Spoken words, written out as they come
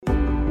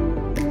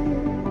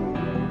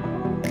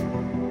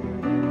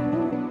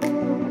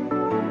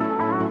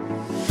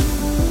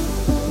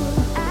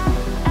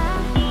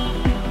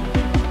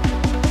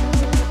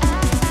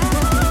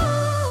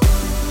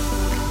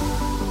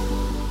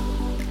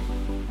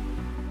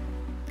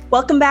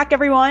Welcome back,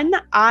 everyone.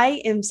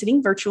 I am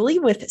sitting virtually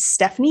with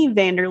Stephanie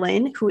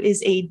Vanderlyn, who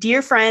is a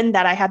dear friend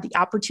that I had the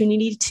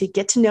opportunity to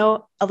get to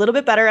know a little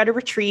bit better at a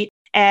retreat.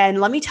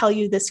 And let me tell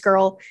you, this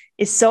girl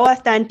is so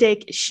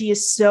authentic. She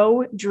is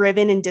so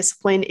driven and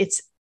disciplined.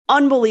 It's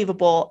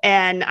unbelievable.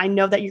 And I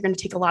know that you're going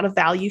to take a lot of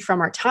value from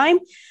our time.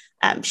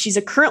 She's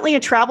currently a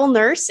travel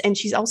nurse, and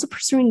she's also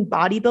pursuing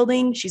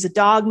bodybuilding. She's a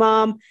dog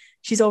mom.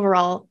 She's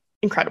overall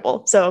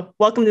incredible. So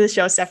welcome to the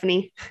show,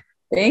 Stephanie.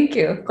 Thank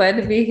you. Glad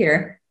to be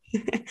here.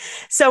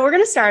 So we're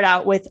going to start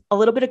out with a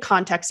little bit of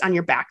context on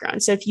your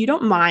background. So if you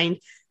don't mind,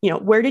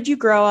 where did you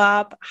grow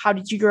up? How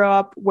did you grow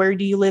up? Where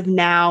do you live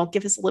now?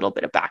 Give us a little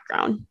bit of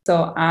background.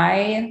 So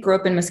I grew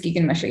up in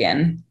Muskegon,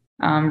 Michigan,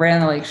 right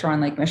on the lakeshore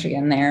on Lake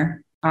Michigan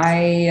there.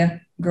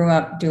 I grew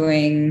up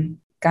doing,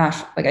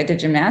 I did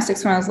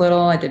gymnastics when I was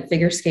little. I did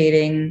figure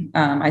skating.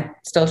 I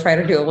still try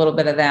to do a little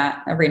bit of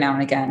that every now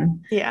and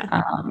again.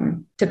 Yeah.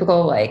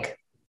 Typical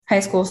high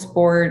school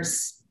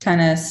sports,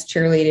 tennis,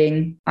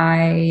 cheerleading.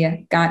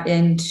 I got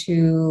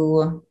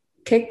into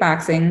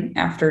kickboxing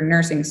after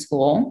nursing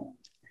school.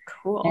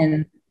 Cool.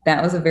 And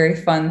that was a very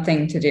fun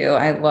thing to do.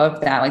 I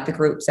loved that, like the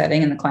group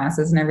setting and the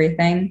classes and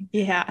everything.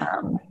 Yeah.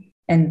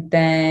 And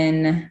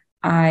then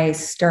I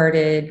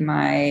started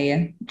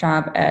my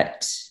job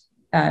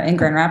in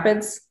Grand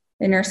Rapids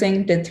in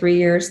nursing, did 3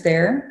 years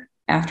there.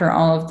 After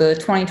all of the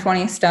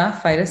 2020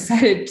 stuff, I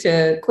decided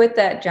to quit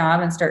that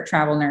job and start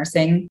travel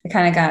nursing. I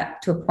kind of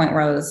got to a point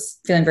where I was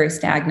feeling very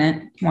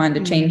stagnant,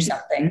 wanted to change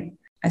something.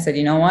 I said,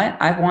 you know what?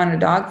 I've wanted a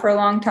dog for a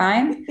long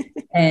time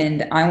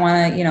and I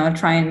want to,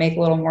 try and make a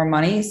little more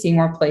money, see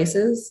more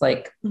places,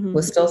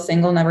 was still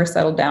single, never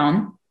settled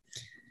down.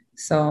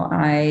 So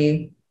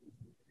I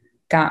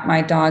got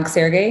my dog,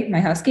 Sergey, my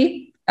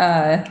husky,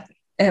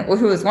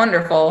 who was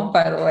wonderful,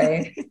 by the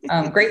way.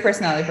 Great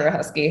personality for a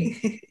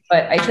husky.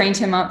 But I trained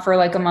him up for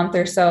a month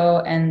or so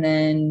and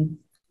then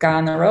got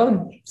on the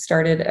road,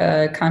 started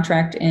a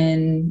contract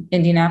in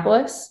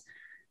Indianapolis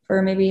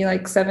for maybe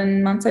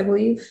 7 months, I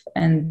believe.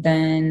 And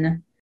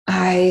then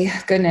I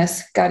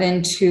got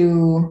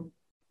into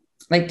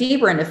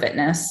deeper into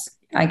fitness,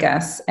 I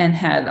guess, and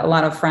had a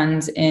lot of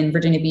friends in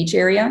Virginia Beach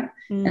area.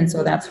 Mm-hmm. And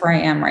so that's where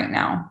I am right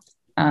now.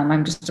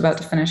 I'm just about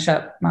to finish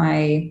up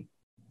my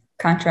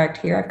contract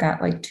here. I've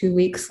got 2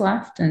 weeks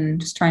left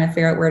and just trying to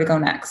figure out where to go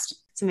next.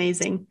 It's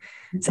amazing.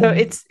 So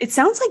it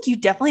sounds like you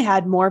definitely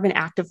had more of an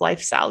active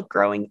lifestyle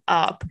growing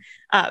up.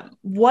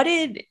 What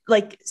did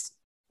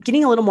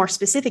getting a little more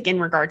specific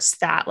in regards to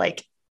that?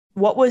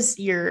 What was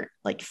your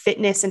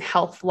fitness and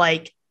health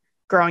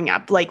growing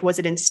up? Was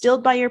it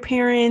instilled by your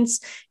parents?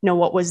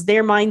 What was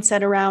their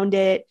mindset around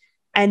it?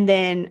 And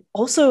then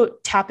also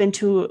tap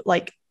into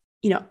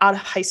out of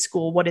high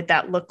school, what did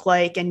that look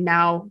like? And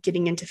now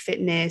getting into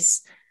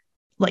fitness,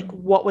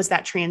 what was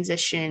that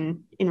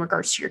transition in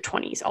regards to your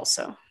 20s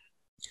also?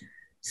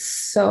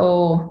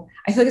 So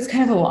I feel like it's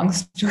kind of a long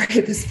story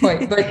at this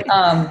point,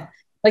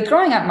 but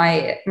growing up,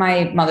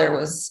 my mother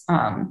was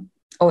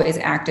always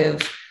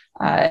active.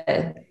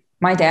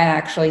 My dad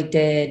actually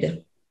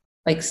did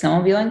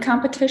snowmobiling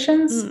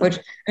competitions, which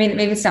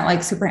maybe it's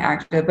not super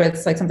active, but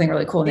it's something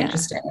really cool and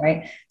interesting,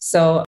 right?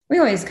 So we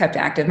always kept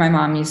active. My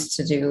mom used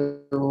to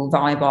do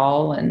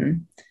volleyball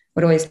and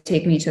would always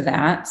take me to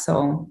that.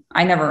 So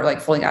I never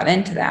fully got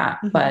into that,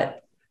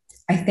 but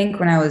I think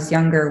when I was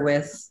younger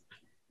with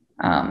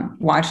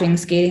watching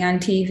skating on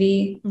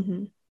TV,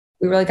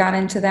 we really got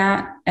into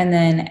that. And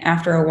then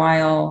after a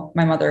while,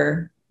 my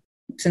mother,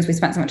 since we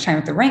spent so much time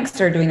at the rink,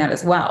 started doing that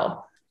as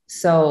well.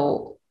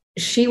 So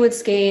she would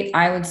skate,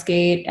 I would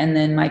skate. And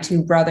then my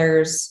two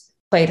brothers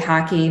played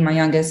hockey. My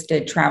youngest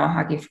did travel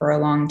hockey for a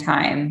long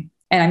time.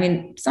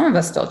 And some of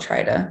us still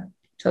try to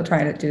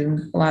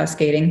do a lot of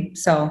skating.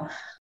 So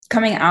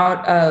coming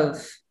out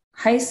of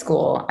high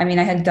school, I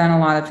had done a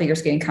lot of figure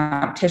skating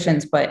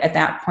competitions, but at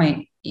that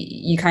point,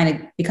 you kind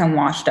of become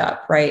washed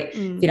up, right? If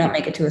you don't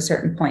make it to a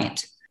certain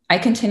point. I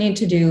continued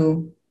to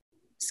do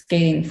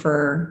skating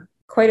for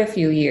quite a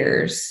few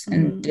years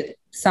and did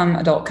some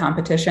adult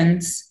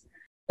competitions.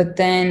 But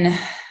then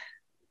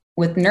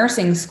with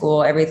nursing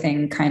school,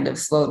 everything kind of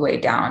slowed way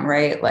down,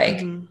 right?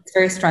 It's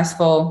very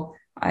stressful.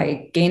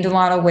 I gained a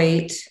lot of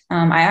weight.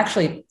 I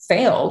actually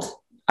failed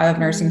out of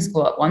nursing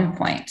school at one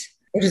point,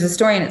 which is a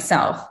story in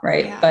itself,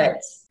 right? Yeah. But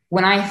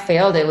when I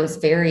failed, it was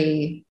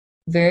very,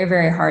 very,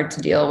 very hard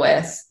to deal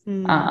with.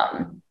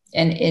 And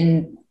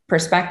in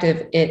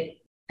perspective, it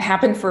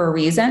happened for a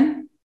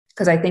reason.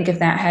 Because I think if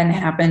that hadn't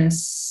happened,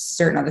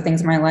 certain other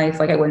things in my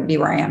life, I wouldn't be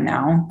where I am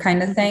now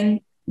kind of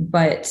thing.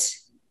 But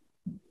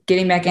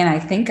getting back in, I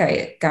think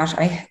I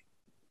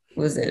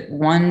was at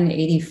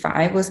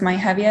 185 was my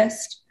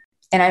heaviest.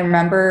 And I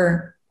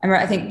remember,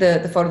 I think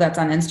the photo that's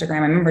on Instagram,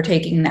 I remember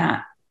taking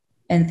that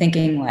and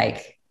thinking I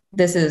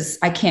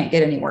can't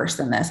get any worse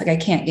than this. I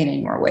can't gain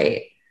any more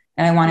weight.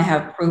 And I want to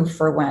have proof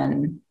for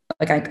when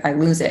I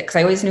lose it. Cause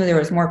I always knew there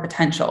was more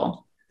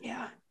potential.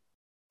 Yeah.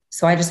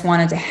 So I just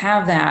wanted to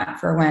have that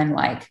for when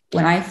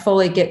I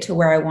fully get to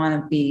where I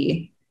want to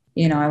be,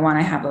 I want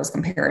to have those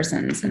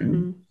comparisons.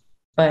 And,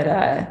 but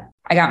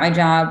I got my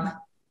job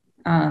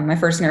my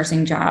first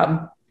nursing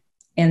job.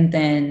 And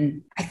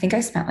then I think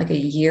I spent like a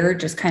year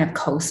just kind of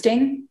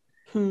coasting,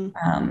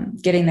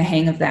 getting the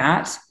hang of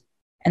that.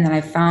 And then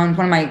I found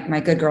one of my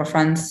good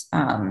girlfriends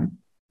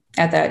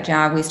at that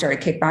job. We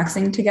started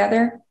kickboxing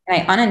together.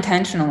 And I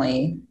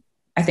unintentionally,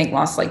 I think,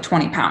 lost like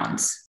 20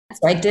 pounds.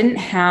 So I didn't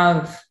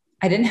have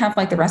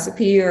like the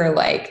recipe or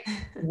like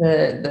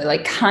the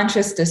like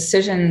conscious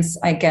decisions,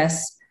 I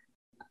guess,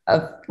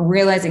 of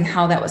realizing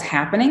how that was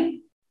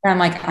happening. And I'm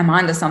like, I'm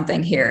onto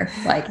something here.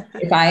 Like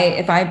if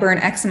I burn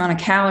X amount of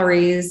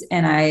calories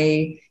and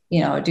I,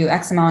 do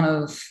X amount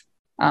of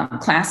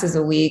classes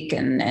a week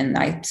and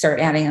I start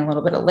adding a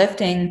little bit of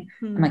lifting,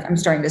 I'm like, I'm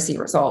starting to see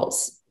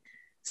results.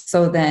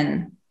 So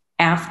then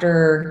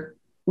after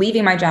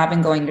leaving my job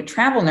and going to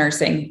travel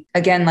nursing,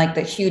 again, like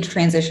the huge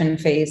transition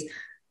phase,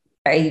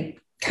 I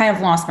kind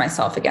of lost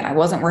myself again. I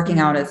wasn't working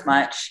out as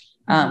much,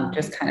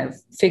 just kind of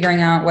figuring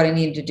out what I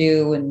needed to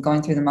do and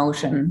going through the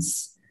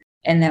motions.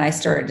 And then I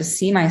started to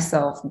see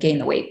myself gain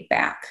the weight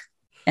back.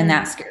 And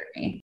that scared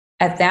me.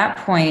 At that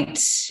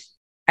point,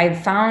 I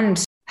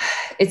found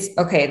it's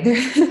okay.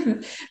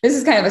 This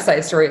is kind of a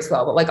side story as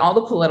well, but like all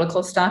the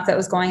political stuff that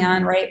was going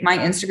on, right? My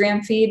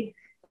Instagram feed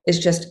is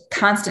just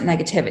constant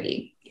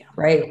negativity,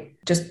 right?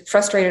 Just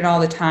frustrated all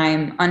the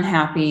time,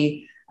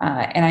 unhappy.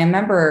 And I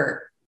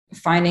remember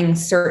finding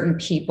certain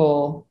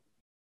people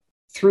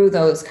through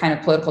those kind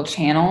of political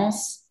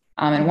channels.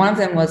 And one of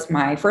them was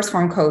my first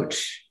form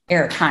coach,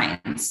 Eric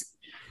Hines.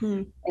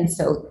 And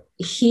so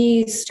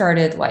he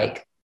started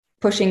like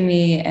pushing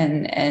me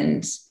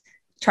and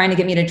trying to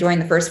get me to join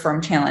the first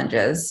form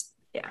challenges.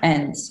 Yeah.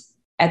 And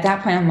at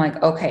that point, I'm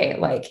like, okay,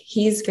 like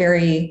he's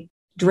very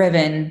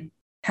driven,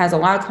 has a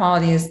lot of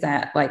qualities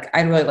that like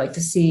I'd really like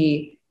to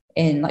see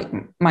in like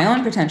my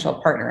own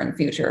potential partner in the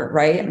future,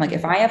 right? And like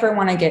if I ever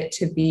want to get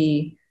to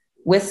be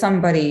with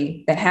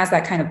somebody that has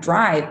that kind of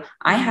drive,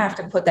 I have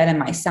to put that in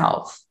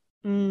myself.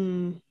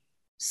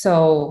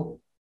 So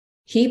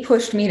he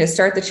pushed me to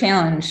start the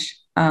challenge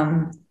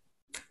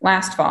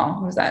last fall.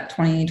 What was that,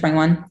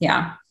 2021?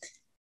 Yeah.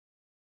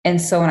 And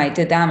so when I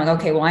did that, I'm like,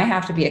 okay, well, I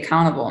have to be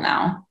accountable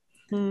now.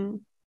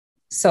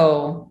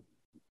 So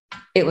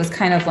it was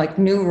kind of like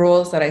new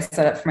rules that I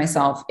set up for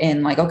myself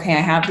in like, okay, I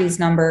have these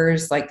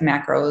numbers, like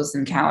macros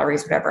and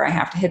calories, whatever. I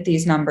have to hit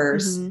these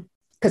numbers.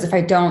 Because if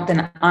I don't,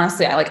 then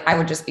honestly, I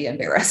would just be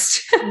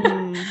embarrassed.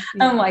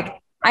 I'm like,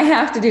 I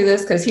have to do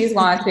this because he's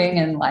watching.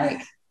 And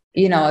like,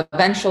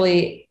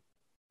 eventually,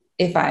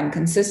 if I'm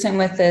consistent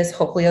with this,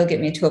 hopefully it'll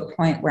get me to a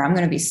point where I'm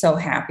going to be so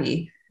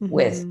happy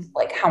with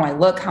like how I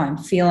look, how I'm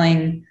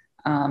feeling.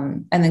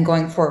 And then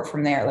going forward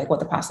from there, like what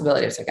the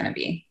possibilities are going to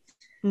be.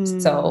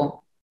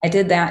 So I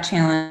did that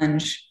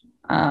challenge,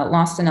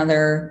 lost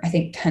another, I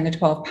think 10 to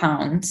 12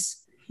 pounds.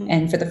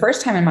 And for the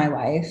first time in my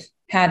life,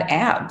 had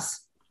abs.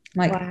 I'm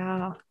like,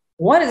 wow,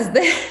 what is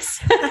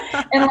this?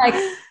 And like,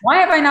 why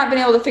have I not been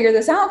able to figure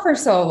this out for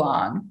so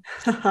long?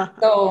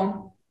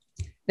 So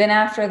then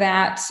after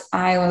that,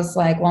 I was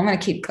like, well, I'm going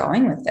to keep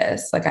going with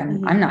this. Like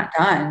I'm not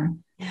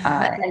done.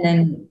 And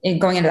then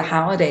going into the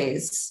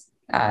holidays,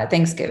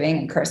 Thanksgiving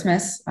and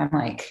Christmas, I'm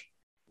like,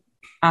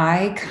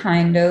 I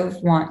kind of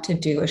want to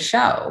do a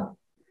show.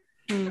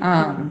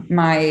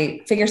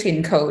 My figure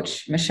skating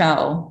coach,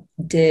 Michelle,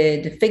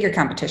 did figure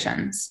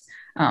competitions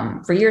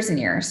for years and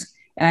years.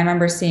 And I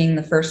remember seeing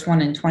the first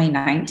one in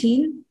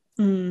 2019.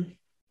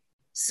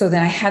 So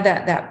then I had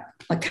that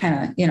like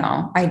kind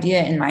of,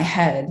 idea in my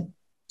head.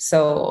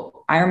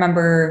 So I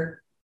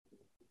remember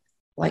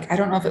like, I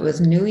don't know if it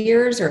was New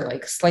Year's or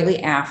like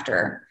slightly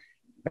after,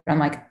 but I'm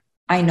like,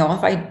 I know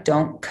if I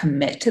don't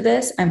commit to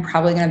this, I'm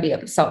probably going to be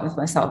upset with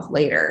myself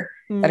later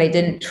that I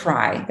didn't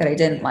try, that I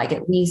didn't like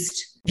at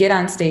least get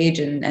on stage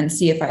and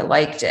see if I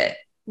liked it,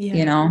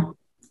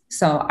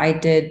 So I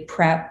did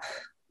prep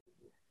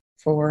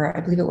for, I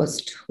believe it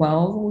was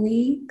 12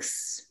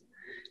 weeks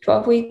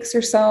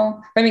or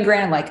so. I mean,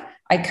 granted, like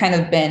I'd kind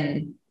of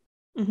been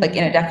like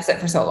in a deficit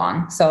for so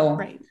long. So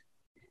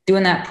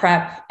doing that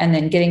prep and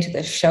then getting to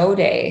the show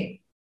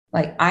day,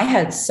 like I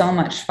had so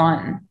much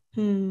fun.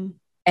 And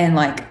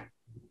like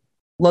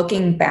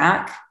looking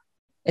back,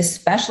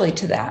 especially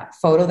to that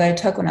photo that I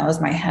took when I was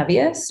my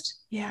heaviest,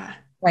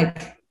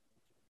 like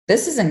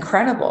this is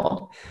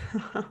incredible.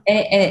 and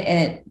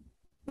it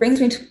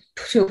brings me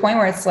to a point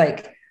where it's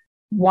like,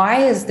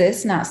 why is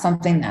this not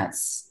something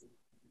that's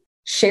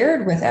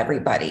shared with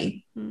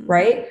everybody?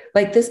 Right?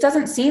 Like this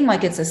doesn't seem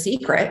like it's a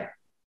secret.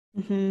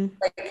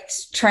 Like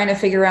trying to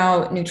figure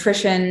out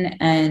nutrition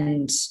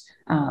and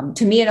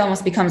to me, it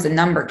almost becomes a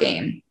number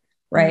game,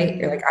 right?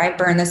 You're like, I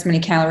burn this many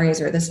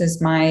calories or this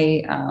is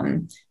my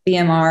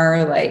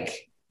BMR,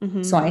 like,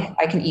 so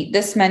I can eat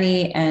this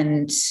many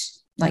and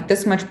like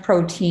this much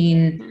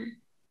protein,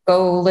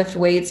 go lift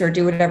weights or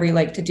do whatever you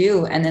like to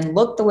do and then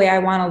look the way I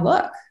want to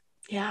look.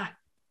 Yeah.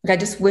 Like I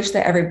just wish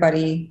that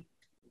everybody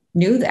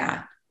knew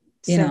that,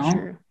 you know?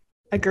 True.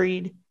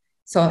 Agreed.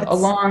 So a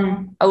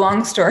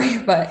long story,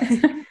 but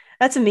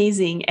that's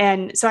amazing.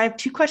 And so I have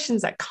two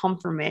questions that come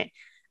from it.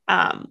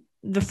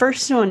 The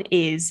first one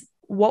is,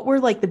 what were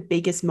like the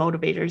biggest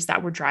motivators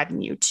that were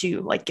driving you to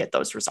like get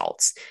those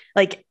results?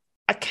 Like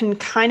I can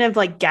kind of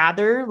like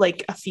gather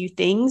like a few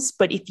things,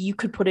 but if you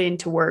could put it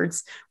into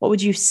words, what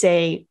would you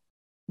say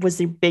was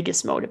the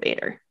biggest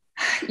motivator?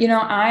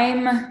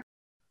 I'm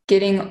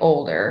getting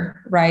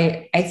older,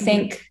 right? I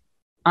think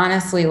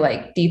honestly,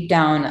 like deep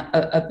down,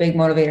 a big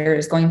motivator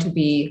is going to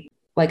be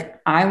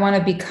like, I want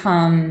to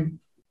become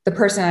the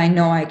person I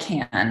know I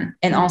can,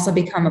 and also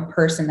become a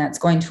person that's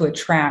going to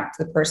attract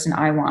the person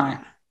I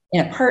want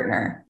in a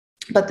partner.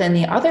 But then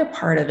the other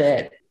part of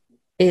it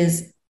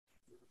is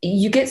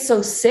you get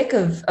so sick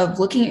of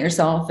looking at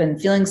yourself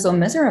and feeling so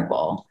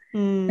miserable.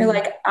 You're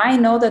like, I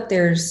know that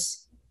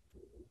there's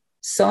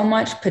so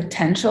much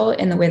potential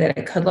in the way that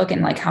I could look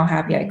and like how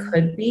happy I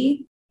could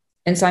be.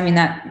 And so, I mean,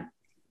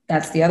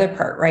 that's the other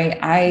part, right?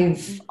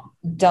 I've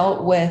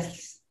dealt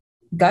with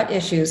gut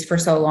issues for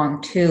so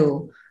long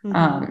too.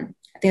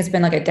 I think it's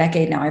been like a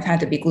decade now. I've had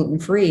to be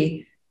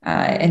gluten-free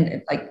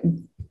and like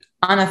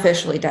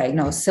unofficially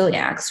diagnosed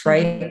celiacs,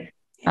 right?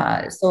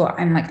 So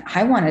I'm like,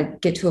 I want to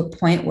get to a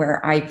point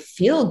where I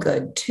feel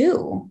good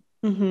too.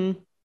 Totally.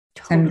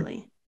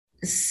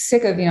 I'm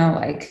sick of,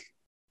 like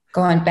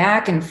going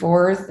back and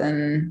forth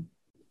and,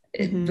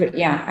 but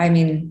yeah, I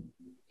mean,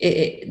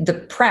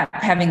 the prep,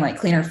 having like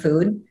cleaner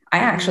food, I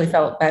actually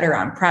felt better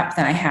on prep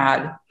than I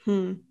had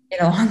in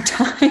a long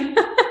time.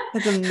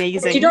 That's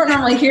amazing. Which you don't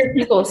normally hear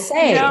people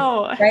say,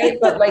 no. right?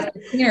 But like the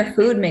cleaner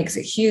food makes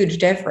a huge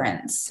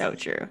difference. So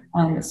true.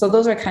 So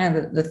those are kind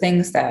of the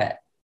things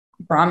that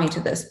brought me to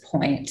this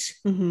point.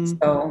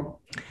 So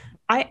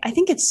I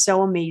think it's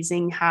so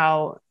amazing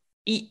how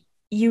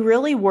you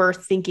really were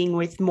thinking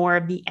with more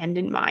of the end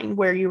in mind,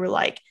 where you were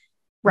like,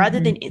 rather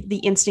than the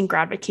instant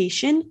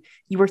gratification,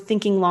 you were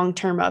thinking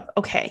long-term of,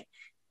 okay,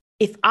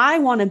 if I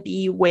want to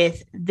be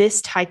with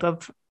this type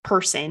of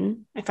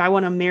person, if I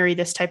want to marry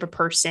this type of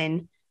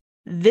person,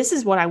 this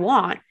is what I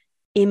want.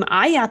 Am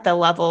I at the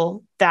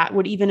level that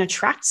would even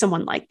attract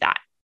someone like that?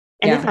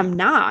 And if I'm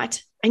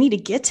not, I need to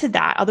get to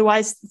that.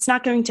 Otherwise it's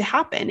not going to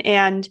happen.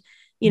 And,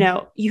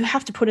 you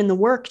have to put in the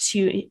work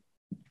to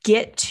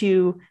get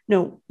to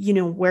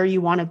where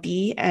you want to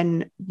be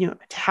and, to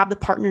have the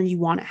partner you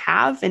want to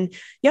have. And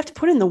you have to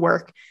put in the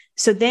work.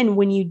 So then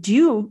when you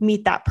do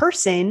meet that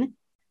person,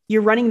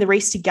 you're running the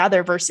race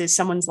together versus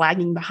someone's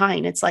lagging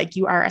behind. It's like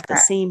you are at the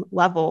same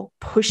level,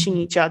 pushing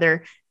each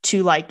other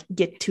to like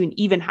get to an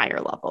even higher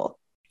level.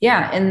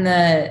 Yeah.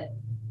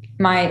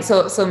 And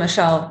so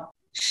Michelle,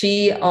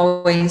 she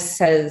always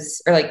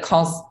says, or like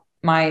calls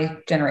my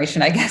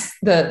generation, I guess,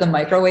 the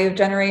microwave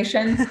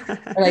generation.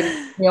 Like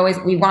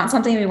we want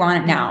something, we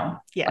want it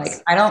now. Yes.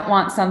 Like, I don't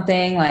want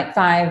something like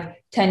 5,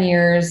 10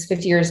 years,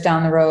 50 years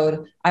down the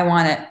road. I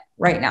want it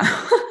right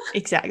now.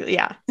 Exactly.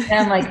 Yeah. And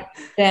I'm like,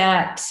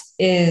 that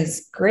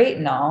is great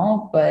and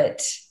all,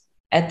 but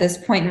at this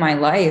point in my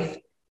life,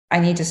 I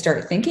need to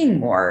start thinking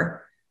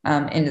more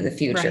into the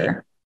future.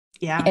 Right.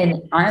 Yeah.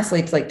 And honestly,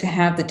 it's like to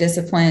have the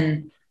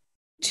discipline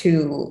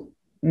to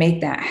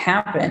make that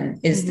happen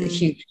is the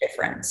huge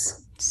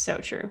difference. So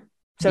true.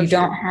 You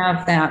don't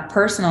have that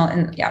personal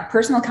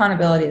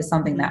accountability is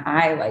something that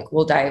I like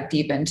will dive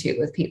deep into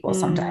with people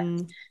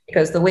sometimes,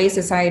 because the way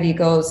society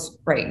goes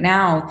right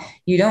now,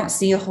 you don't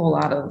see a whole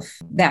lot of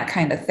that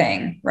kind of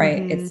thing,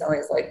 right? It's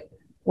always like,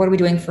 what are we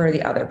doing for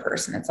the other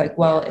person? It's like,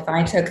 well, if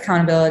I took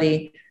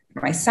accountability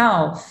for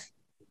myself,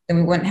 then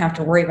we wouldn't have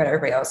to worry about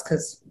everybody else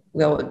because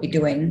we all would be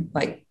doing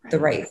like the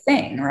right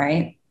thing,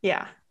 right?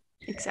 Yeah,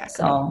 exactly.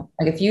 So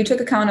like if you took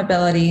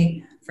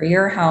accountability for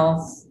your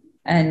health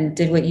and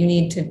did what you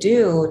need to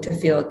do to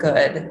feel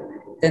good,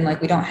 then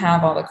like we don't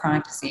have all the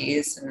chronic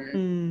disease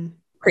and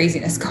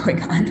craziness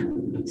going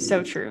on.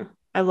 So true.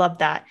 I love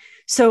that.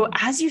 So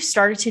as you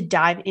started to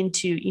dive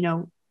into,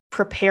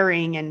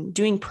 preparing and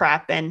doing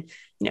prep and,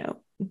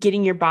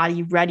 getting your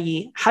body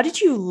ready, how did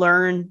you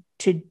learn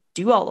to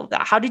do all of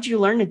that? How did you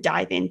learn to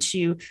dive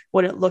into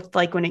what it looked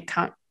like when it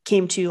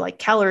came to like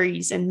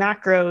calories and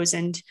macros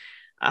and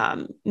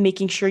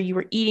making sure you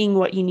were eating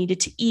what you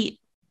needed to eat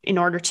in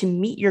order to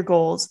meet your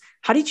goals?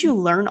 How did you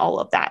learn all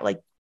of that?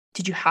 Like,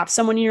 did you have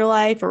someone in your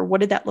life or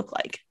what did that look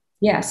like?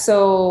 Yeah.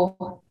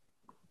 So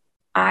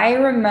I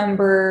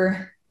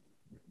remember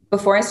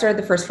before I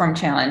started the First Form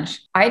Challenge,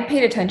 I'd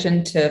paid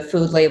attention to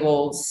food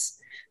labels,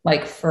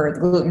 like for the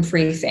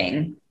gluten-free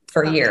thing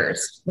for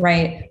years,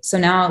 right? So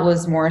now it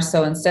was more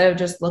so, instead of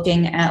just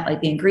looking at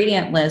like the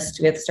ingredient list,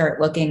 we have to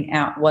start looking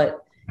at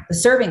what the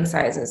serving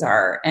sizes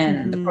are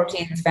and the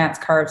proteins, fats,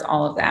 carbs,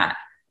 all of that.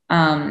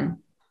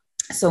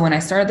 So when I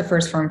started the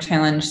First Form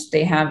Challenge,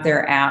 they have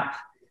their app,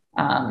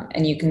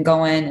 and you can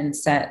go in and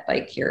set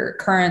like your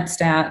current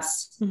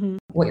stats,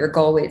 what your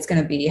goal weight's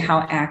going to be, how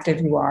active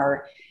you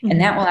are.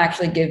 And that will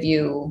actually give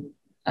you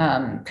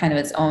kind of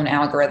its own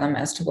algorithm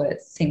as to what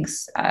it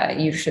thinks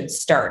you should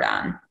start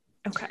on.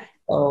 Okay.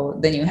 So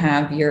then you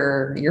have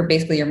your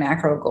basically your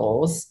macro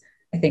goals.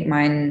 I think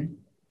mine,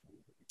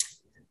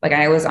 like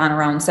I was on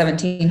around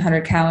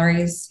 1,700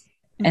 calories.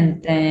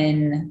 And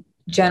then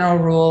general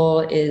rule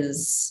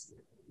is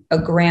a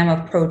gram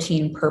of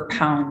protein per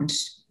pound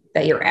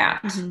that you're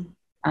at.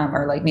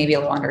 or like maybe a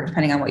little under,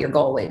 depending on what your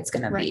goal weight's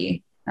going to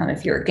be.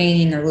 If you're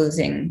gaining or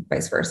losing,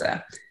 vice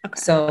versa. Okay.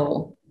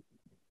 So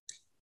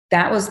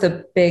that was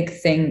the big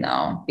thing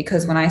though,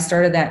 because when I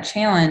started that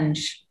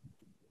challenge,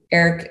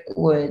 Eric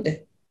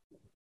would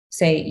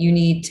say, you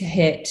need to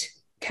hit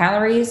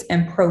calories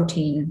and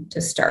protein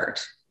to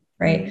start,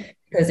 right? Mm-hmm.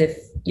 Because if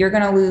you're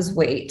going to lose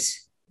weight,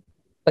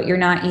 but you're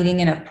not eating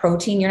enough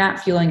protein, you're not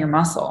fueling your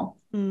muscle.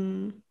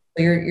 Mm.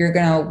 So you're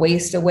going to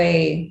waste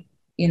away,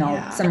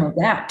 some of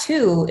that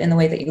too, in the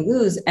way that you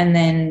lose. And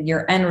then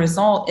your end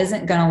result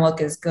isn't going to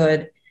look as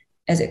good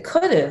as it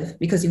could have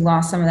because you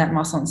lost some of that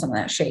muscle and some of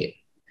that shape.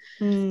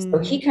 Mm. So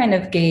he kind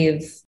of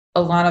gave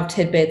a lot of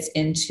tidbits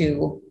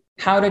into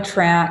how to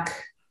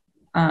track,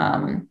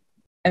 and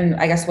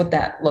I guess what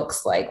that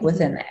looks like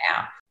within the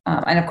app.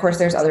 And of course,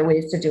 there's other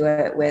ways to do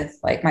it with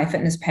like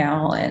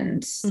MyFitnessPal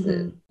and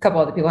a couple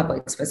other people have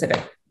like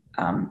specific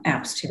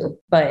apps too.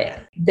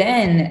 But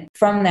then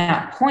from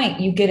that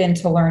point, you get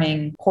into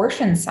learning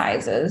portion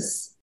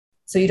sizes.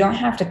 So you don't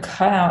have to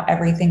cut out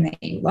everything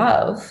that you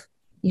love.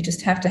 You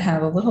just have to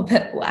have a little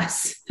bit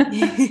less.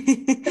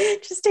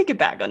 Just take it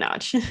back a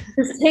notch.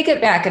 Just take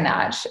it back a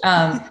notch.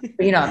 But, it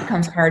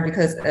becomes hard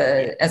because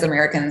as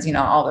Americans,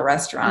 all the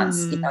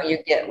restaurants, you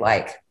get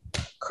like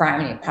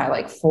crime and you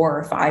probably like 4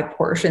 or 5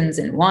 portions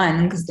in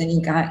one, because then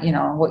you got,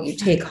 what you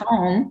take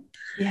home.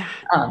 Yeah.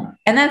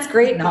 And that's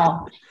great and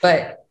all,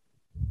 but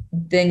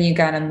then you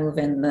got to move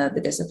in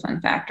the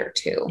discipline factor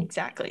too.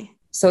 Exactly.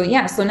 So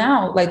so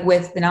now like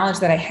with the knowledge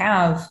that I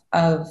have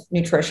of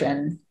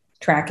nutrition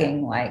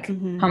tracking, like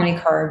how many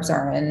carbs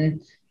are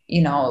in,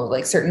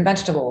 like certain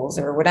vegetables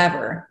or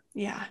whatever.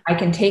 Yeah. I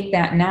can take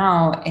that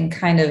now and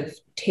kind of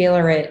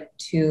tailor it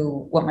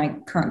to what my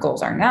current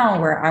goals are now,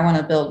 where I want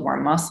to build more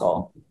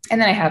muscle. And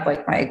then I have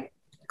like my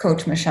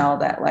coach, Michelle,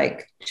 that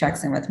like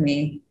checks in with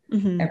me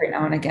every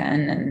now and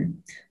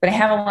again. But I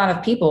have a lot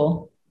of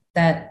people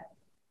that,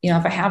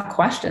 if I have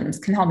questions,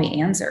 can help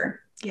me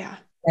answer. Yeah.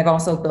 I've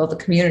also built a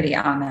community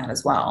on that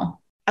as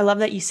well. I love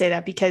that you say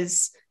that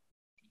because,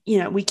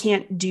 we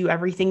can't do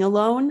everything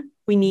alone.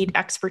 We need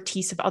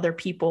expertise of other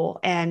people,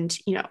 and,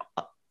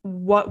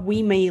 what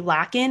we may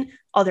lack in,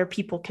 other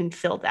people can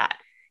fill that.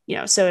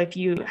 So if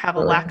you have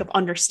a lack of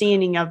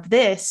understanding of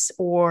this,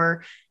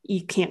 or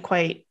you can't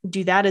quite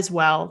do that as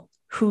well,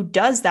 who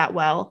does that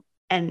well,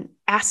 and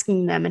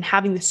asking them and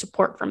having the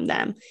support from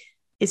them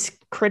is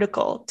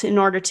critical in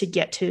order to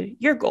get to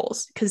your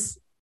goals, because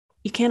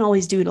you can't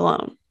always do it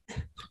alone.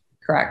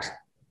 Correct.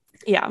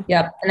 Yeah.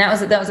 Yeah. And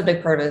that was a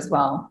big part of it as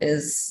well,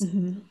 is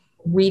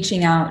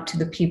reaching out to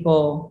the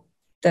people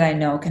that I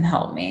know can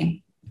help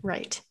me.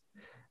 Right.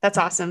 That's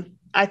awesome.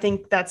 I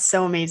think that's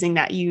so amazing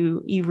that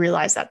you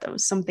realized that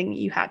was something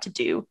you had to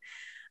do.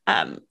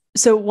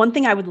 So one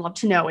thing I would love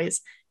to know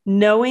is,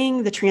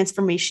 knowing the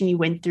transformation you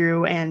went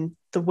through and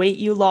the weight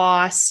you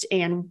lost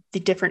and the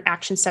different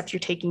action steps you're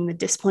taking, the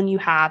discipline you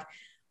have,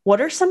 what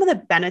are some of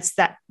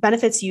the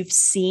benefits you've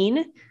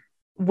seen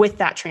with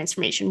that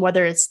transformation,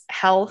 whether it's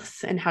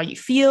health and how you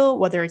feel,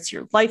 whether it's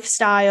your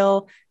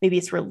lifestyle, maybe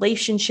it's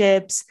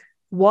relationships?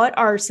 What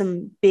are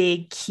some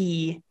big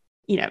key,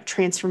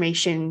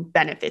 transformation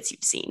benefits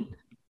you've seen?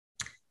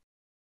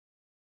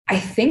 I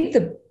think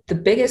the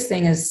biggest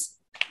thing has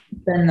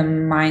been the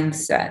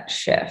mindset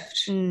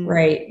shift,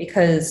 right?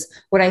 Because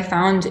what I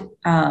found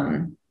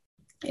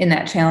in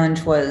that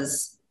challenge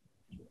was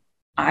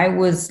I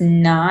was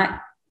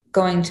not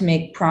going to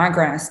make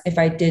progress if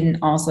I didn't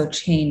also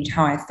change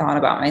how I thought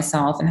about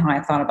myself and how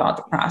I thought about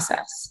the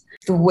process.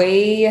 The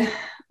way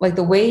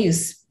you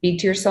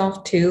speak to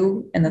yourself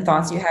too, and the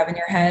thoughts you have in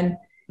your head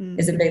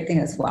is a big thing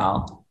as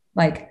well.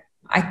 Like,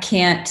 I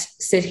can't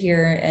sit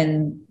here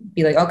and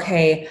be like,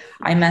 okay,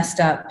 I messed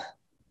up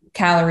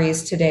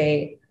calories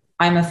today.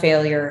 I'm a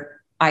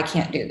failure. I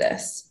can't do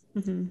this.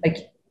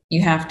 Like,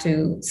 you have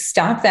to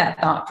stop that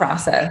thought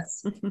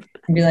process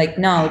and be like,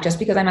 no, just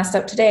because I messed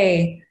up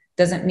today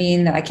doesn't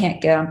mean that I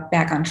can't get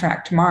back on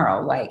track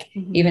tomorrow. Like,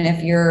 even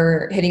if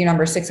you're hitting your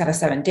number 6 out of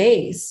 7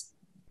 days,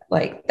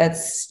 like,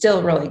 that's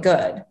still really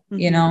good,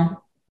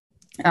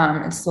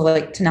 and so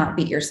like to not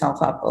beat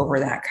yourself up over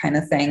that kind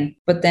of thing.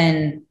 But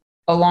then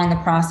along the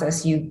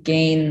process, you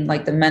gain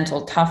like the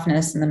mental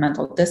toughness and the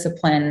mental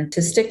discipline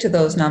to stick to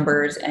those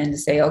numbers and to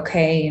say,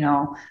 okay,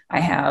 I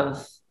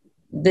have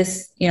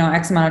this,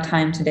 X amount of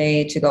time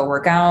today to go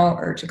work out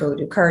or to go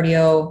do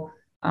cardio,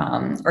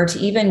 or to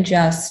even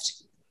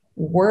just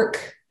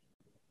work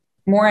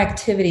more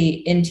activity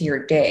into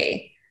your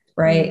day.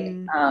 Right.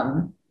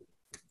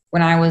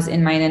 When I was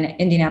in my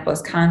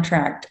Indianapolis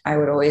contract, I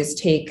would always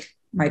take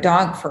my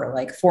dog for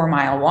like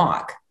 4-mile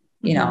walk,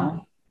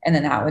 and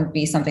then that would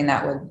be something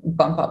that would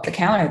bump up the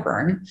calorie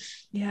burn.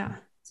 Yeah.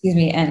 Excuse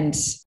me. And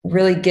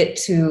really get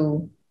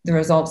to the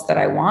results that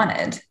I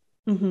wanted.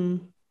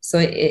 So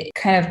it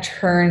kind of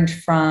turned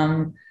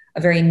from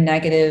a very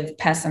negative,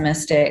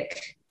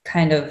 pessimistic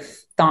kind of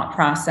thought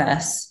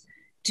process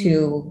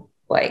to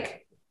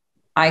like,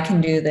 I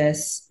can do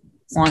this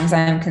as long as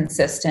I'm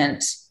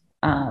consistent,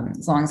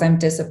 as long as I'm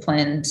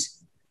disciplined,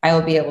 I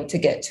will be able to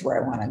get to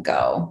where I want to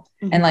go.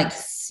 Mm-hmm. And like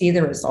see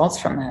the results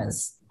from that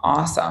is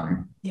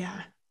awesome.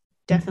 Yeah,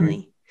 definitely.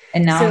 Mm-hmm.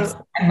 And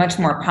now I'm much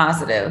more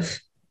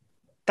positive.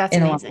 That's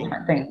in amazing. A lot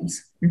of different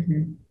things.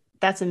 Mm-hmm.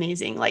 That's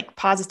amazing. Like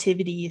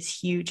positivity is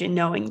huge, and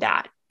knowing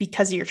that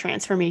because of your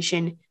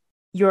transformation,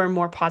 you're a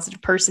more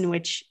positive person,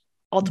 which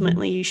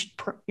ultimately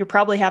you're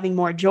probably having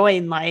more joy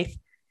in life.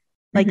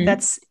 Like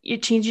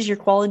it changes your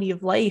quality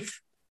of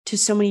life to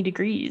so many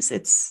degrees.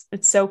 It's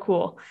so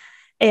cool.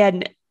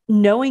 And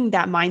knowing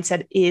that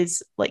mindset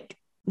is like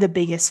the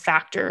biggest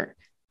factor.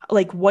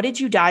 Like, what did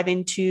you dive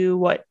into?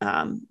 What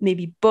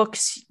maybe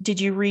books did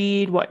you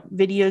read? What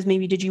videos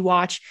maybe did you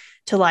watch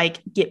to like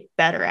get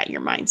better at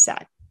your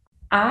mindset?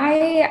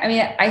 I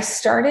mean, I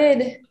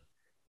started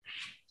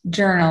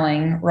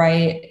journaling,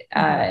 right,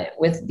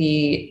 with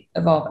the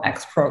Evolve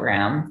X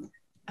program.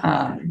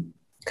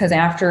 Because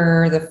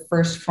after the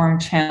 1st Phorm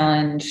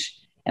challenge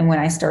and when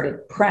I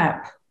started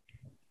prep,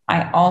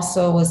 I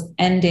also was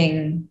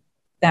ending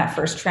that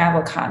first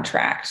travel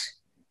contract.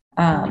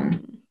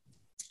 And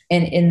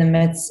in the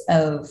midst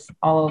of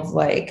all of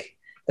like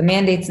the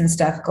mandates and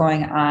stuff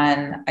going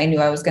on, I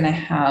knew I was going to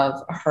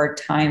have a hard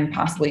time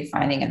possibly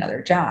finding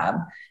another job.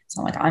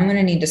 So I'm like, I'm going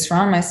to need to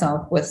surround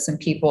myself with some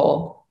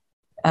people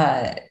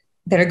that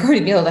are going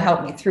to be able to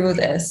help me through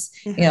this,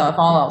 if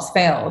all else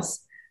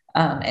fails.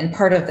 And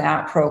part of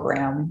that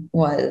program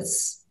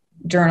was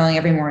journaling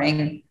every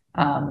morning,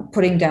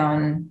 putting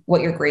down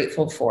what you're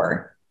grateful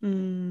for.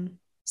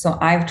 So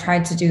I've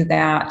tried to do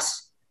that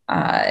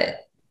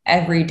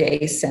every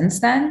day since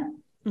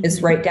then,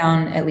 is write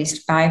down at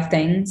least 5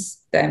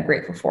 things that I'm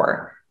grateful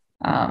for.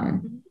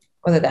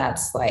 Whether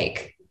that's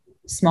like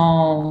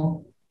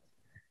small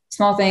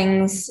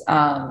things,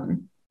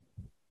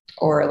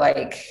 or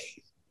like,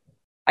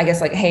 I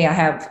guess like, hey, I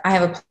have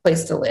a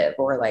place to live,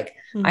 or like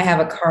I have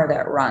a car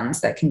that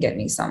runs that can get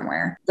me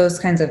somewhere. Those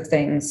kinds of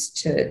things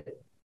to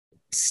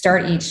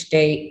start each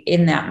day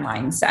in that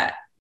mindset.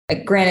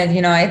 Like, granted,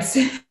 it's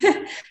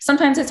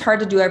sometimes it's hard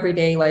to do every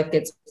day. Life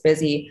gets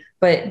busy,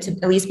 but to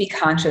at least be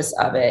conscious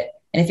of it.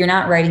 And if you're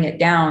not writing it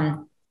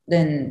down,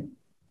 then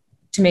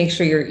to make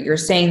sure you're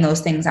saying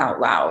those things out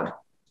loud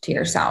to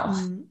yourself.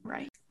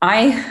 Right.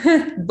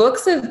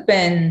 Books have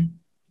been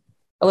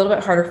a little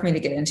bit harder for me to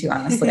get into,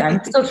 honestly.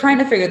 I'm still trying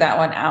to figure that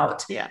one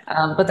out. Yeah.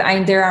 But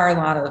there are a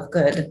lot of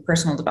good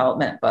personal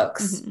development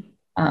books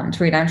to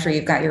read. I'm sure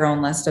you've got your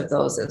own list of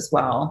those as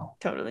well.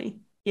 Totally.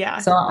 Yeah.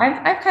 So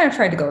I've kind of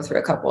tried to go through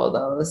a couple of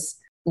those.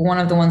 One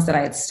of the ones that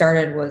I had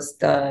started was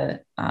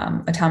the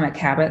Atomic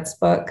Habits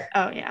book.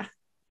 Oh, yeah.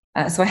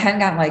 So I hadn't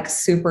gotten like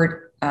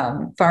super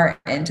far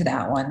into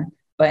that one,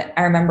 but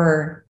I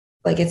remember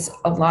like it's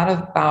a lot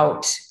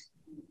about,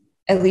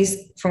 at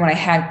least from what I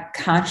had,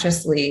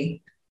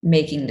 consciously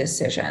making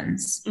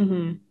decisions,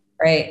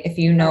 right? If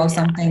you know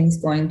something's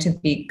going to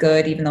be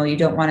good, even though you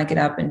don't want to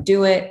get up and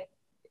do it,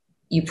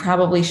 you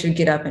probably should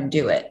get up and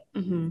do it.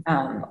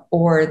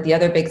 Or the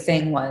other big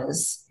thing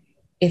was,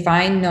 if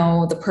I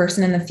know the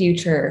person in the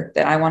future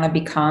that I want to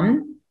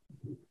become,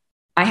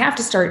 I have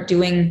to start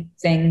doing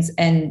things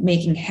and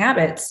making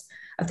habits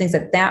of things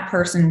that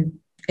person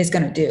is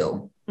going to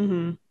do.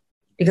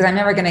 Because I'm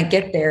never going to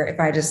get there if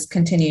I just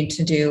continue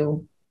to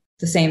do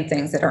the same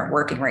things that aren't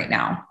working right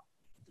now.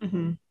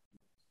 And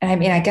I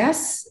mean, I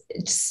guess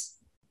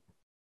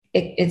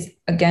it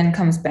again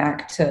comes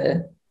back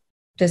to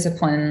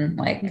discipline,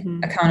 like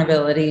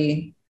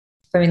accountability.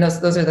 I mean,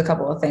 those are the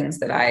couple of things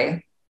that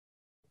I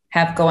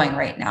have going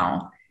right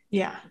now.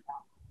 Yeah,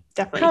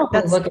 definitely.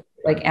 That's look at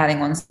like adding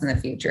ones in the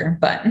future,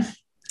 but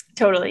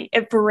totally.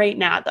 And for right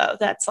now, though,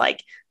 that's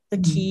like the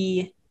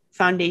key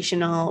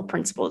foundational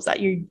principles that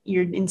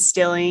you're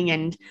instilling.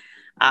 And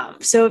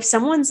so if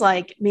someone's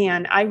like,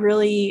 man, I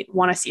really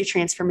want to see a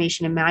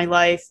transformation in my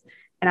life,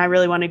 and I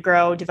really want to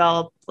grow,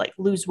 develop, like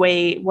lose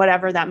weight,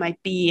 whatever that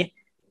might be,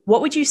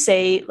 what would you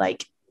say?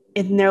 Like,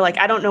 and they're like,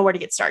 I don't know where to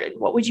get started.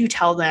 What would you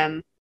tell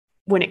them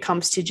when it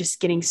comes to just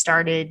getting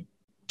started?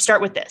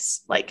 Start with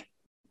this. Like,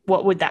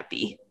 what would that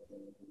be?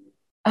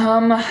 I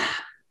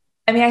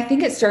mean, I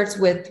think it starts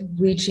with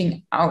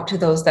reaching out to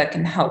those that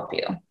can help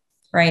you,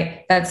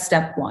 right? That's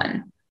step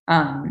one,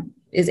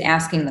 is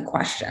asking the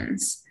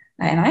questions.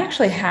 And I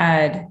actually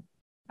had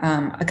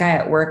a guy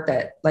at work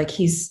that like,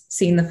 he's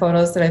seen the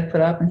photos that I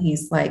put up and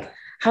he's like,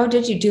 how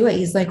did you do it?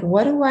 He's like,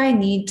 what do I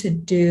need to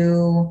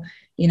do?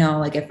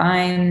 Like if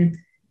I'm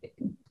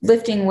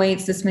lifting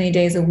weights this many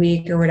days a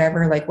week or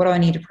whatever, like, what do I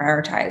need to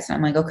prioritize? And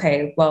I'm like,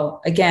 okay,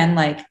 well, again,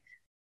 like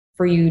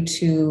for you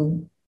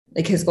to,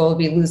 like his goal would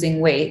be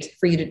losing weight.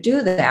 For you to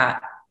do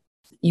that,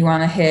 you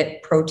want to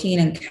hit protein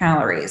and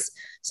calories.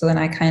 So then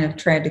I kind of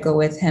tried to go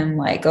with him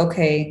like,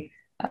 okay,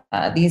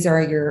 these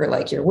are your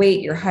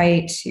weight, your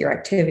height, your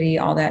activity,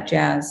 all that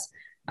jazz.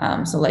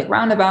 So like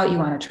roundabout, you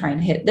want to try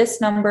and hit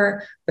this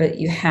number, but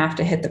you have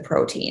to hit the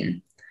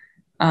protein.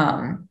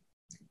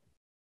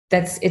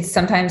 It's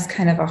sometimes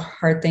kind of a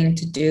hard thing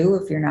to do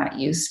if you're not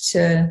used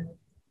to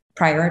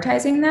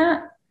prioritizing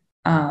that.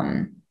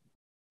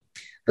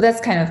 But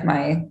that's kind of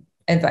my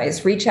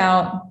advice. Reach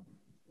out,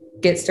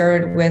 get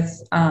started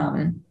with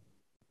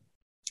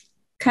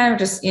kind of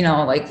just,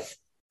 like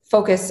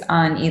focus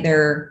on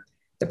either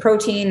the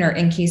protein or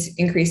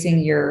increasing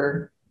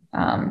your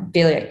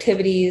daily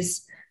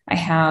activities. I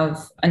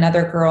have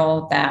another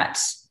girl that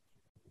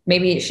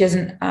maybe she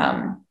doesn't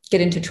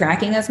get into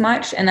tracking as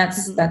much, and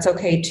that's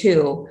okay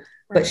too.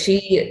 Right. But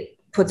she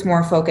puts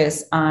more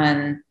focus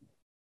on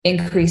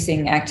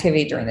increasing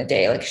activity during the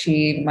day. Like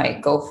she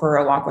might go for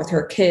a walk with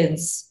her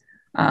kids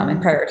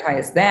and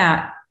prioritize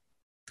that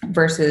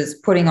versus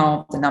putting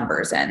all the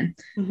numbers in.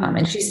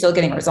 And she's still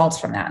getting results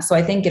from that. So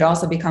I think it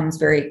also becomes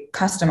very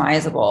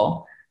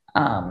customizable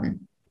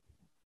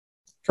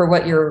for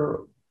what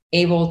you're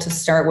able to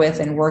start with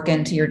and work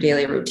into your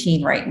daily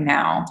routine right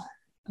now.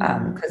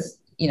 Because,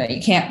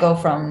 you can't go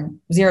from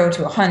 0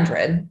 to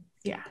 100.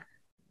 Yeah.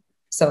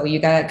 So you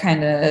got to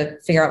kind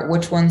of figure out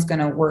which one's going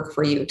to work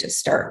for you to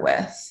start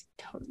with.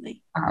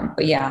 Totally.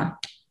 But yeah,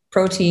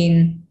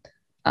 protein,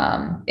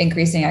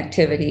 increasing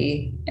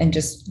activity, and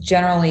just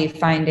generally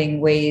finding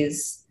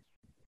ways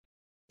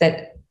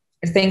that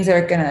things that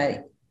are going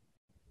to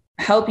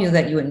help you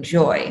that you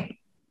enjoy.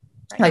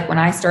 Right. Like when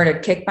I started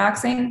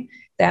kickboxing,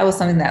 that was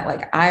something that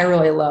like I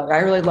really loved. I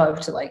really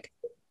loved to like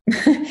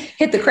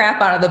hit the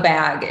crap out of the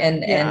bag,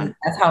 and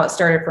that's how it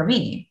started for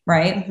me.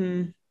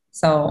 Right.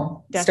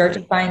 So definitely. Start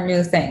to find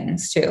new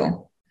things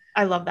too.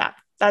 I love that.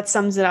 That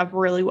sums it up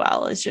really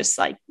well. It's just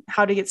like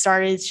how to get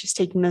started. It's just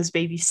taking those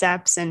baby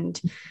steps, and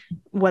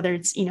whether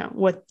it's,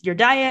 with your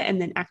diet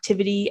and then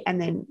activity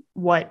and then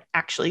what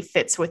actually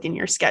fits within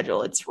your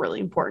schedule. It's really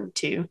important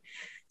too.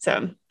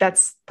 So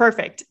that's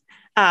perfect.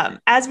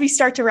 As we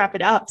start to wrap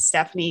it up,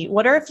 Stephanie,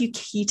 what are a few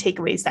key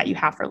takeaways that you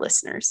have for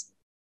listeners?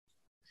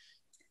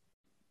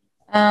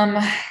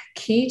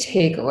 Key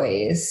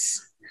takeaways.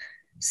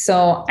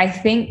 So I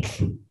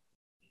think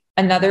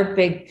another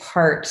big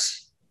part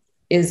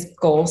is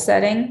goal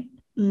setting.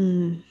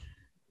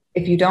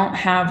 If you don't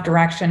have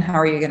direction, how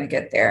are you going to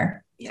get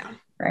there? Yeah.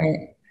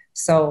 Right.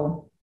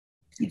 So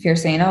if you're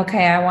saying,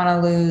 okay, I want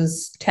to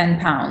lose 10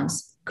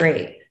 pounds,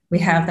 great. We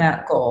have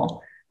that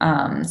goal.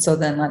 So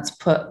then let's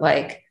put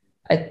like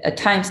a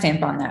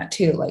timestamp on that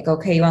too. Like,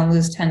 okay, you want to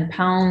lose 10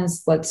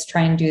 pounds. Let's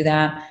try and do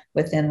that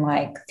within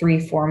like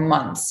 3-4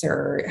 months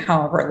or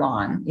however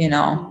long,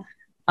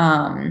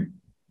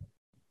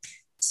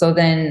 So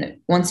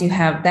then once you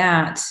have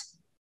that,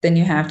 then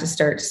you have to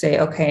start to say,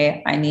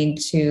 okay, I need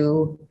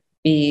to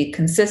be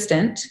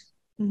consistent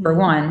for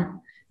one,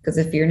 because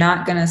if you're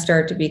not going to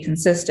start to be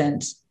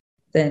consistent,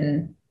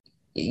 then,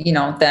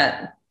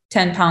 that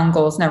 10-pound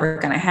goal is never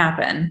going to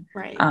happen.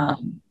 Right.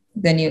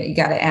 Then you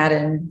got to add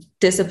in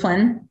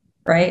discipline,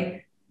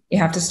 right? You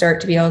have to start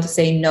to be able to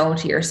say no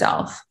to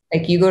yourself.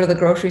 Like you go to the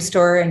grocery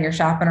store and you're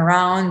shopping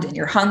around and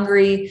you're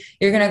hungry,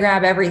 you're going to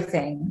grab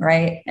everything,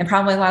 right? And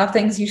probably a lot of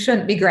things you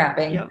shouldn't be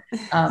grabbing. Yep.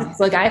 So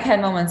like I've had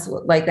moments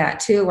like that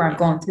too, where I'm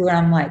going through and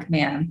I'm like,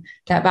 man,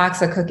 that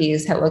box of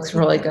cookies, that looks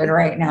really good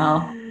right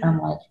now. And I'm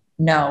like,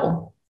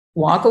 no,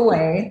 walk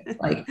away.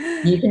 Like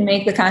you can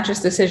make the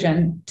conscious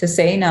decision to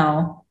say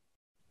no.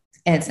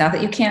 And it's not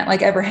that you can't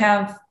like ever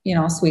have,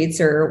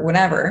 sweets or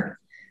whatever,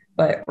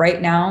 but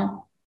right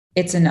now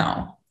it's a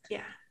no.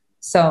 Yeah.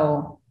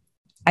 So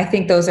I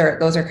think those are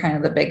kind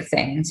of the big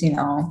things,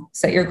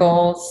 set your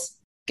goals,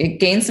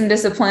 gain some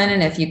discipline.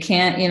 And if you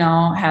can't,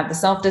 have the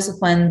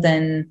self-discipline,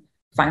 then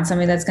find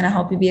somebody that's going to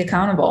help you be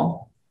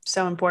accountable.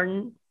 So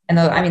important. And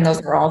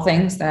those are all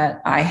things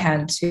that I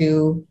had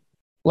to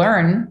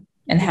learn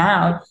and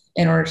have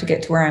in order to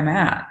get to where I'm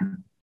at.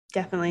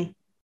 Definitely.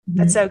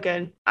 That's so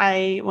good.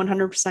 I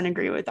 100%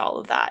 agree with all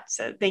of that.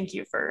 So thank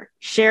you for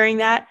sharing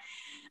that.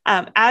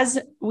 As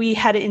we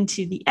head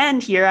into the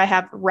end here, I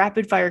have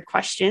rapid fire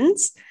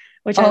questions,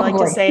 which I like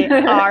to say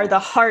are the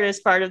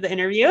hardest part of the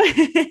interview.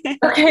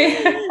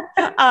 Okay.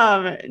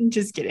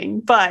 Just kidding.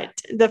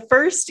 But the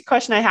first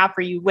question I have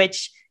for you,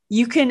 which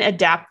you can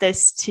adapt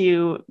this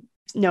to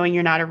knowing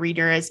you're not a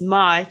reader as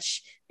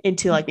much,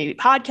 into like maybe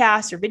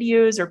podcasts or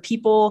videos or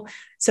people.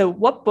 So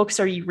what books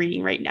are you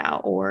reading right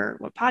now, or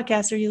what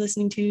podcasts are you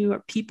listening to,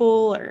 or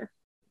people, or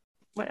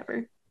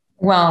whatever?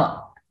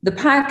 Well, the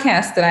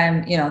podcast that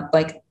I'm,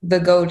 like the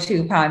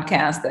go-to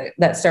podcast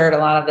that started a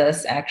lot of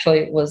this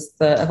actually was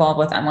the Evolve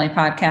with Emily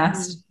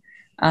podcast,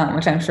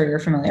 which I'm sure you're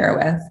familiar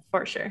with.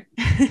 For sure.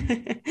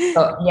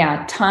 So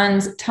yeah,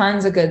 tons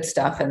of good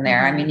stuff in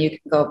there. I mean, you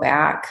can go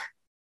back.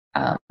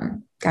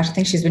 I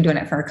think she's been doing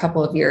it for a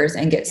couple of years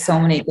and get so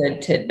many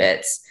good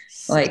tidbits.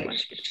 Like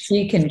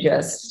she can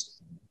just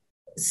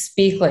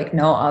speak like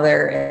no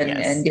other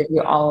and give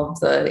you all of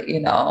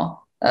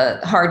the,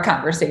 hard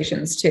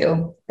conversations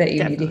too that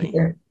you need to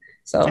hear.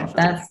 So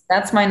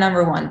that's my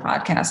number one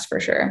podcast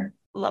for sure.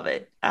 Love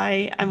it.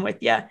 I'm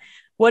with you.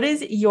 What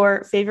is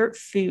your favorite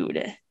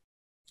food?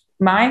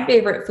 My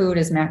favorite food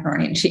is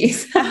macaroni and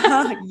cheese.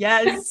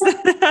 Yes.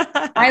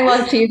 I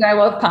love cheese. I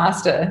love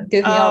pasta.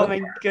 Oh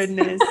my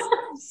goodness.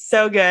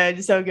 So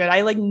good. So good.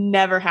 I like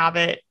never have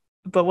it,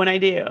 but when I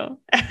do,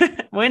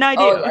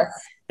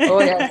 Oh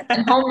yes.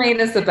 And homemade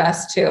is the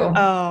best too.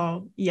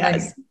 Oh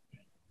yes.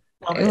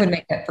 Like, would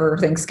make it for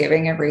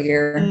Thanksgiving every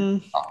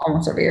year,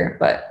 almost every year,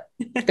 but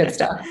good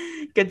stuff.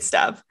 Good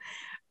stuff.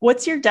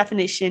 what's your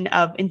definition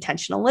of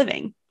intentional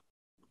living?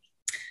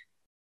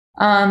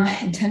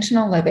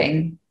 Intentional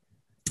living.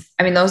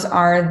 I mean, those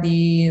are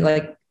the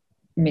like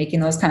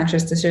making those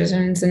conscious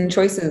decisions and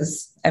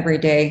choices every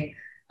day.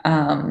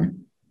 I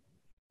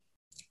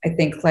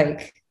think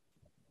like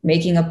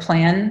making a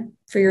plan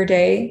for your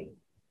day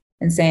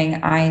and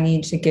saying, I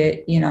need to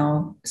get,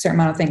 a certain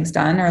amount of things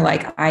done, or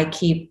like I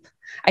keep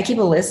a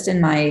list in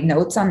my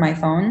notes on my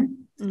phone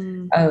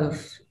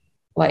of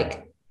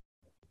like,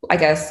 I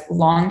guess,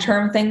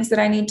 long-term things that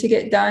I need to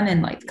get done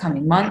in like the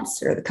coming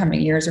months or the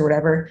coming years or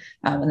whatever.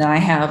 And then I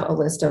have a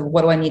list of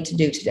what do I need to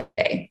do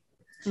today.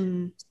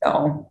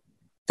 So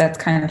that's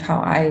kind of how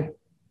I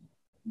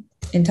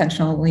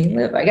intentionally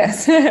live, I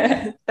guess.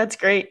 That's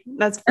great.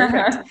 That's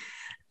perfect.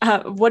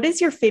 What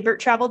is your favorite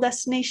travel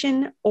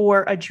destination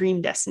or a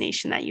dream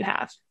destination that you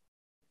have?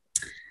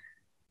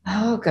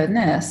 Oh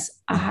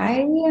goodness.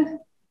 I mean,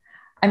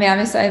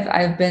 obviously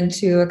I've been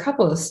to a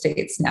couple of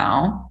states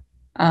now.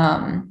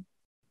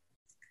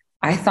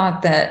 I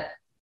thought that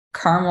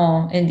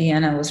Carmel,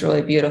 Indiana was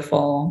really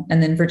beautiful.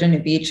 And then Virginia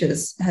Beach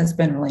has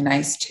been really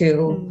nice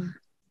too.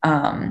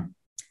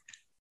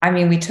 I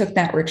mean, we took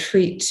that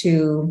retreat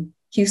to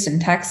Houston,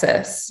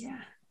 Texas. Yeah.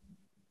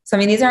 So, I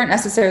mean, these aren't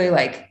necessarily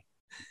like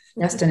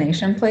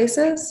destination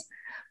places,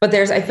 but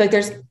I feel like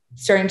there's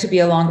starting to be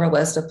a longer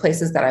list of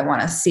places that I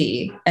want to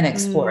see and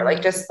explore,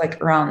 like just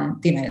like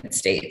around the United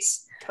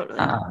States. Totally.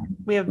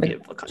 We have a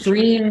beautiful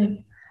country.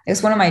 I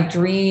guess one of my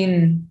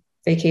dream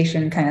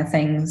vacation kind of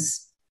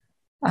things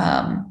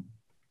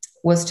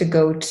was to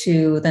go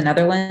to the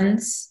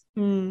Netherlands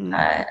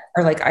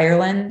or like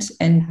Ireland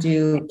and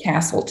do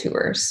castle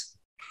tours.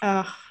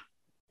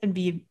 It'd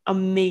be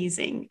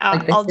amazing.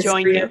 Like I'll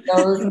join you.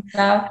 Those and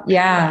stuff.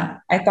 Yeah,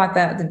 I thought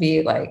that would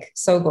be like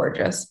so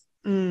gorgeous.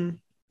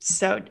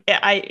 So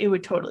it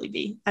would totally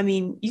be. I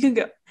mean, you can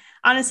go,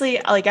 honestly,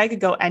 like I could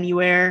go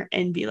anywhere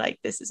and be like,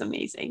 this is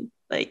amazing.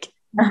 Like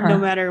no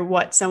matter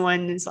what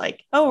someone is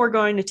like, oh, we're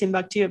going to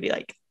Timbuktu, I'd be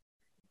like,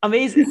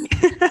 amazing.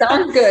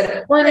 Sounds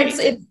good. Well,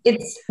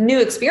 it's new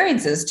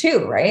experiences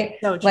too, right?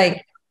 So true.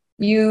 Like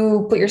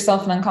you put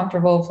yourself in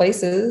uncomfortable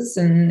places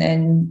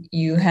and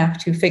you have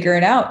to figure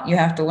it out. You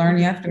have to learn,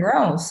 you have to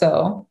grow.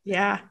 So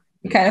yeah,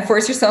 you kind of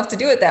force yourself to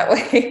do it that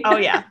way. Oh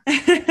yeah.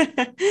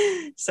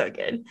 So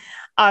good.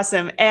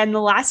 Awesome. And the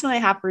last one I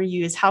have for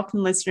you is, how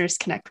can listeners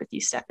connect with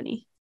you,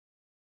 Stephanie?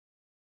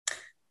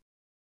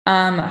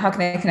 How can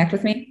they connect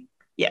with me?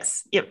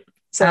 Yes. Yep.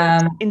 So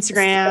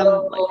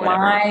Instagram, like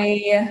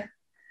my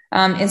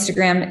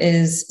Instagram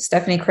is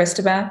Stephanie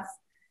Christabeth,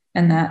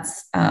 and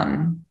that's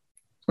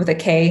with a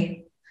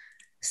K.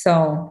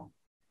 So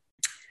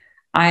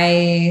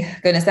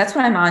that's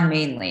what I'm on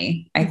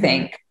mainly, I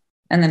think.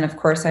 And then of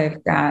course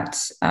I've got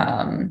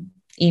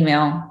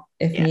email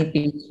if need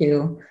be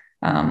too,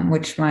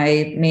 which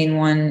my main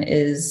one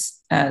is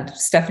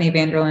Stephanie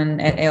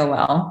Vanderlyn at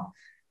AOL.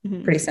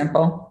 Pretty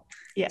simple.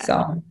 Yeah.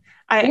 So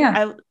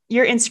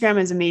your Instagram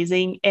is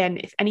amazing. And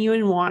if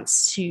anyone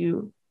wants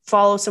to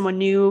follow someone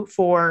new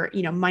for,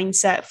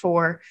 mindset,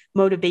 for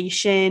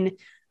motivation,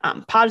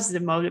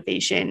 positive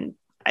motivation,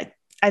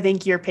 I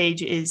think your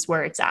page is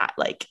where it's at.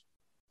 Like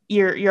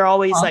you're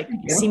always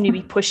seem to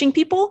be pushing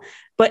people,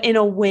 but in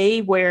a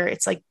way where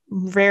it's like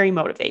very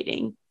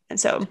motivating. And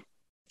so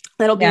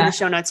that'll be in the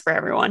show notes for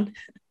everyone.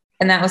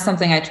 And that was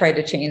something I tried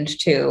to change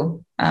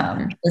too.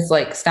 Is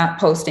like, stop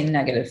posting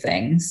negative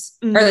things,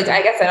 or like,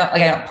 I guess I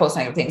don't post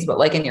negative things, but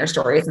like in your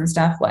stories and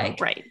stuff, like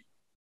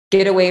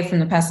get away from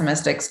the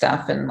pessimistic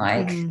stuff and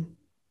like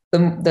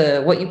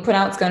the what you put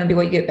out is going to be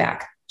what you get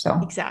back. So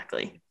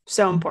exactly.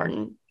 So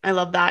important. I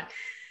love that.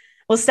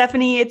 Well,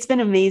 Stephanie, it's been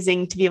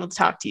amazing to be able to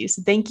talk to you.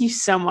 So thank you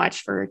so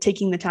much for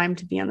taking the time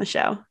to be on the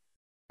show.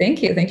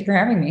 Thank you. Thank you for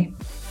having me.